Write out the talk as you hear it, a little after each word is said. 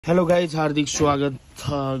Hello guys, हार्दिक स्वागत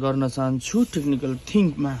गर्न चाहन्छु टेक्निकल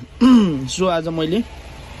थिङ्कमा। सो आज मैले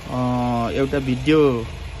एउटा भिडियो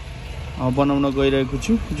बनाउन गइरहेको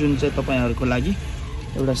छु, जुन चाहिँ तपाईहरुको लागि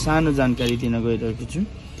एउटा सानो जानकारी दिन गइरहेको छु।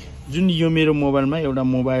 जुन यो मेरो मोबाइलमा एउटा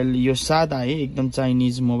मोबाइल यो सादा है, एकदम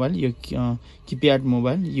चाइनिज मोबाइल, यो कीप्याड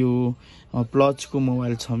मोबाइल, यो प्लचको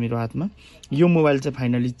मोबाइल छ मेरो हातमा। यो मोबाइल चाहिँ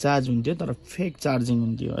फाइनली चार्ज हुन्थ्यो तर फेक चार्जिङ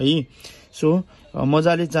हुन्थ्यो है। सो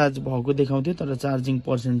मजाले चार्ज भएको देखाउँथ्यो तर चार्जिङ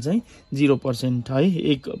पर्सेन्ट चाहिँ 0% है,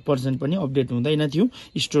 1% पनि अपडेट हुँदैन थियो,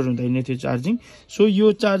 स्टोर हुँदैन थियो चार्जिङ। सो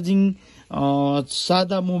यो चार्जिङ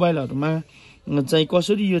सादा मोबाइलहरुमा चाहिँ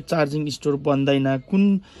कसरी यो चार्जिङ स्टोर बन्दैन, कुन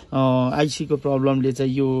आईसी को प्रब्लमले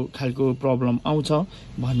चाहिँ यो खालको प्रब्लम आउँछ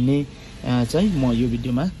भन्ने चाहिँ म यो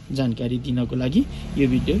भिडियोमा जानकारी दिनको लागि यो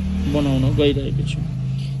भिडियो बनाउन गइरहेको छु।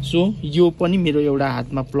 सो यो पनि मेरो एउटा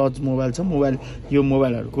हातमा प्लच मोबाइल छ। यो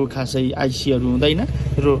मोबाइलहरुको खासै आईसीहरु हुँदैन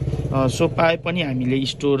र सो पाए पनि हामीले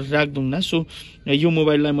स्टोर राख्दैनौं। सो यो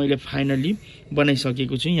मोबाइललाई मैले फाइनली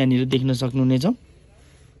बनाइसकेको छु, यहाँनिर देख्न सक्नुहुनेछ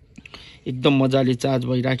एकदम मजाले चार्ज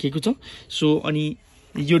भइराखेको छ। सो अनि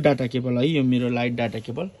यो डाटा केबल है, यो मेरो लाइट डाटा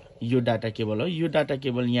केबल, यो डाटा केबल है, यो डाटा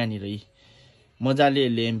केबल यहाँनिर मजाले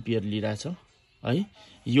यसले एम्पियर लिइराछ है।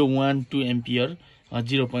 यो 1-2 एम्पियर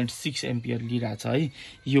 0.6 एम्पियर लिइराछ है।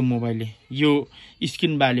 यो मोबाइलले यो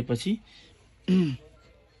स्क्रिन बालेपछि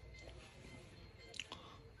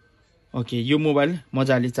ओके, यो मोबाइल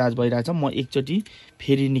मजाले चार्ज भइराछ। म एकचोटी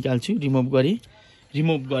फेरि निकाल्छु,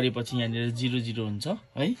 रिमुभ गरेपछि यहाँनिर 00 हुन्छ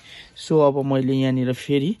है। सो अब मैले यहाँनिर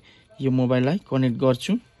फेरि यो मोबाइललाई कनेक्ट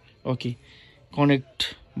गर्छु। ओके, कनेक्ट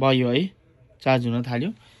भयो है, चार्ज हुन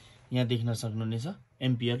थाल्यो, यहाँ देख्न सक्नुहुनेछ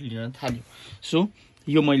एम्पियर लिन थाल्यो। सो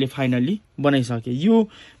यो मैले फाइनली बनाइसके। यो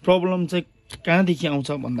प्रब्लम चाहिँ कहाँदेखि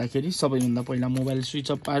आउँछ भन्दाखेरि सबैभन्दा पहिला मोबाइल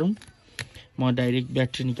स्विच अफ पारौँ, म डाइरेक्ट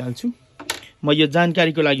ब्याट्री निकाल्छु। म यो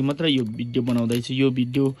जानकारीको लागि मात्र यो भिडियो बनाउँदैछु, यो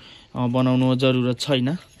भिडियो बनाउनु जरुरत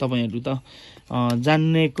छैन। तपाईहरु त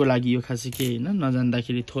जान्नेको लागि यो खासै के हैन,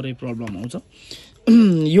 नजान्दाखेरि थोरै प्रब्लम आउँछ।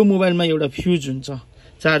 यो मोबाइलमा एउटा फ्युज हुन्छ,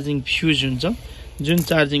 चार्जिङ फ्युज हुन्छ। जुन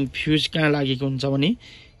चार्जिङ फ्युज कहाँ लागेको हुन्छ भने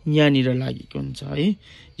यहाँनिर लागेको हुन्छ है।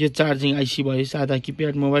 यो चार्जिङ आईसी भयो सादा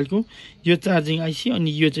कीप्याड मोबाइलको, यो चार्जिङ आईसी, अनि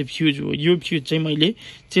यो चाहिँ फ्युज हो। यो फ्युज चाहिँ मैले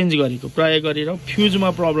चेन्ज गरेको, प्रयोग गरेर फ्युजमा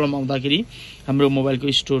प्रब्लम आउँदाखेरि हाम्रो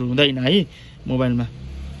मोबाइलको स्टोर हुँदैन है। मोबाइलमा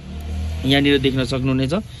यहाँनिर देख्न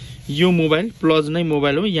सक्नुहुनेछ यो मोबाइल प्लज नै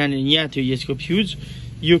मोबाइल हो। यहाँ थियो यसको फ्युज।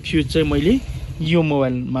 यो फ्युज चाहिँ मैले यो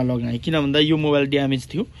मोबाइलमा लगाएँ, किन भन्दा यो मोबाइल ड्यामेज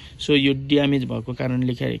थियो। सो यो ड्यामेज भएको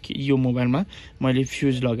कारणले यो मोबाइलमा मैले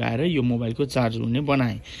फ्युज लगाएर यो मोबाइलको चार्ज हुने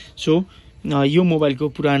बनाएँ। सो यो मोबाइलको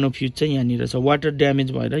पुरानो फ्युज चाहिँ यहाँनिर छ, वाटर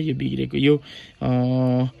ड्यामेज भएर यो बिग्रेको। यो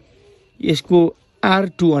यसको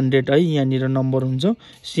R200 है, यहाँनिर नम्बर हुन्छ,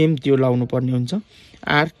 सेम त्यो लाउनु पर्ने हुन्छ,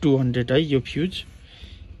 R200 है यो फ्युज।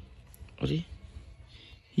 अरे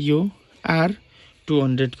यो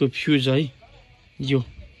R200 को फ्युज है यो,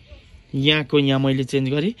 यहाँ मैले चेन्ज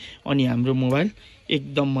गरेँ अनि हाम्रो मोबाइल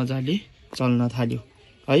एकदम मजाले चल्न थाल्यो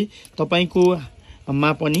है। तपाईको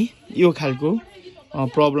मा पनि यो खालको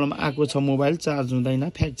प्रब्लम आएको छ, मोबाइल चार्ज हुँदैन,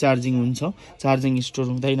 फ्याक चार्जिङ हुन्छ, चार्जिङ स्टोर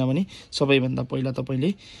हुँदैन भने सबैभन्दा पहिला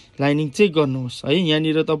तपाईले लाइनिङ चेक गर्नुहोस् है।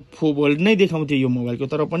 यहाँनिर त 4 भोल्ट नै देखाउँथ्यो यो मोबाइलको,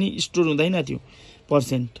 तर पनि स्टोर हुँदैन थियो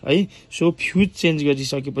पर्सेन्ट है। सो फ्युज चेन्ज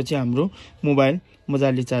गरिसकेपछि हाम्रो मोबाइल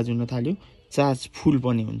मजाले चार्ज हुन थाल्यो, चार्ज फुल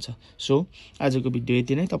पनि हुन्छ। सो आजको भिडियो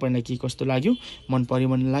यति नै। तपाईलाई के कस्तो लाग्यो, मन पर्यो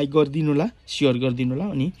भने लाइक गरिदिनु होला, शेयर गरिदिनु होला,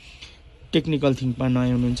 अनि टेक्निकल थिङ्कमा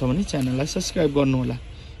नयाँ हुनुहुन्छ भने च्यानललाई सब्स्क्राइब गर्नु होला।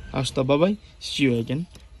 हस् त, bye bye, C you again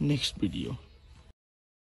next video.